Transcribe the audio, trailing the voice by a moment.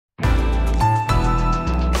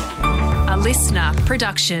listener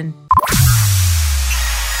production.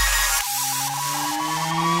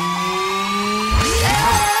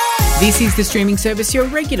 This is the streaming service, your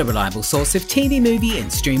regular reliable source of TV, movie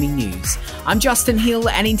and streaming news. I'm Justin Hill,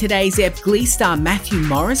 and in today's ep, Glee star Matthew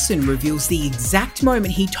Morrison reveals the exact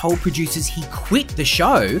moment he told producers he quit the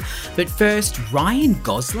show. But first, Ryan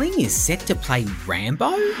Gosling is set to play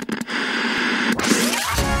Rambo?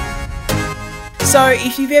 So,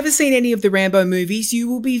 if you've ever seen any of the Rambo movies, you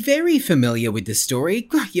will be very familiar with the story.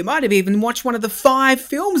 You might have even watched one of the 5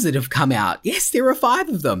 films that have come out. Yes, there are 5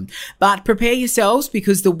 of them. But prepare yourselves,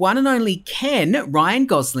 because the one and only Ken, Ryan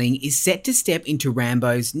Gosling, is set to step into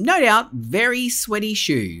Rambo's, no doubt, very sweaty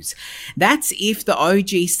shoes. That's if the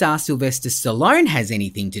OG star Sylvester Stallone has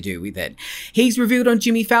anything to do with it. He's revealed on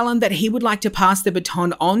Jimmy Fallon that he would like to pass the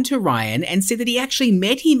baton on to Ryan, and said that he actually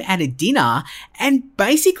met him at a dinner, and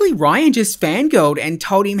basically Ryan just fangirled and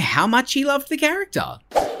told him how much he loved the character.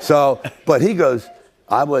 So, but he goes,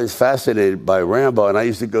 I was fascinated by Rambo, and I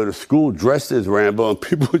used to go to school dressed as Rambo, and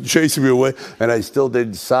people would chase me away, and I still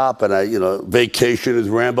didn't stop, and I, vacation as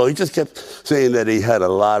Rambo. He just kept saying that he had a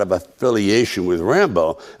lot of affiliation with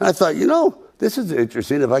Rambo. And I thought, this is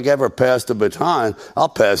interesting. If I ever pass the baton, I'll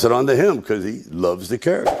pass it on to him, because he loves the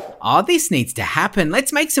character. Oh, this needs to happen.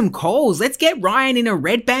 Let's make some calls. Let's get Ryan in a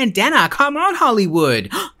red bandana. Come on,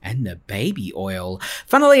 Hollywood. And the baby oil.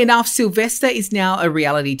 Funnily enough, Sylvester is now a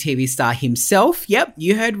reality TV star himself. Yep,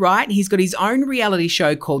 you heard right. He's got his own reality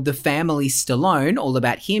show called The Family Stallone, all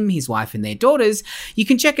about him, his wife and their daughters. You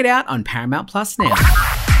can check it out on Paramount Plus now.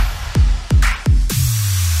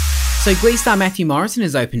 So Glee star Matthew Morrison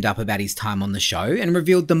has opened up about his time on the show and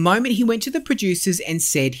revealed the moment he went to the producers and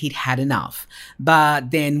said he'd had enough, but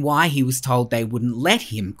then why he was told they wouldn't let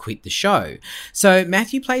him quit the show. So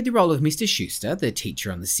Matthew played the role of Mr. Schuster, the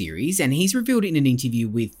teacher on the series, and he's revealed in an interview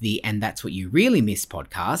with the And That's What You Really Miss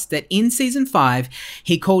podcast that in season 5,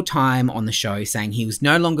 he called time on the show saying he was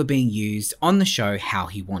no longer being used on the show how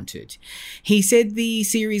he wanted. He said the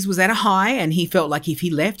series was at a high and he felt like if he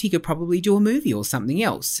left, he could probably do a movie or something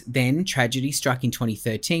else. Then tragedy struck in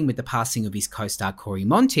 2013 with the passing of his co-star Corey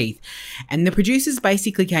Monteith, and the producers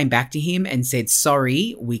basically came back to him and said,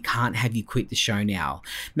 sorry, we can't have you quit the show now.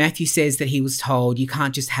 Matthew says that he was told you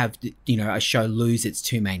can't just have, a show lose its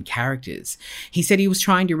 2 main characters. He said he was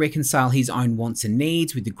trying to reconcile his own wants and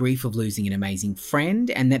needs with the grief of losing an amazing friend,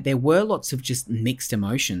 and that there were lots of just mixed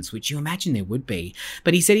emotions, which you imagine there would be.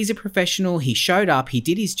 But he said he's a professional, he showed up, he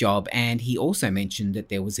did his job, and he also mentioned that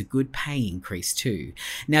there was a good pay increase too.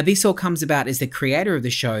 Now, this all comes about as the creator of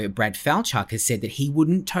the show, Brad Falchuk, has said that he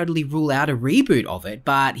wouldn't totally rule out a reboot of it,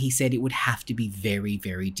 but he said it would have to be very,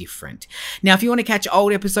 very different. Now, if you want to catch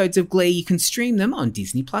old episodes of Glee, you can stream them on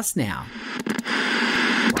Disney Plus now.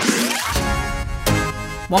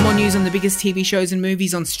 One more news on the biggest TV shows and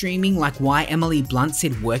movies on streaming, like why Emily Blunt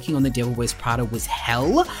said working on The Devil Wears Prada was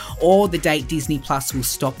hell, or the date Disney Plus will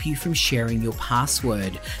stop you from sharing your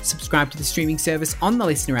password. Subscribe to the streaming service on the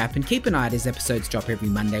Listener app and keep an eye out as episodes drop every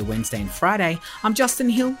Monday, Wednesday and Friday. I'm Justin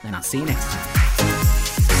Hill, and I'll see you next time.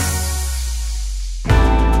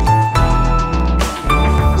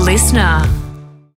 Listener.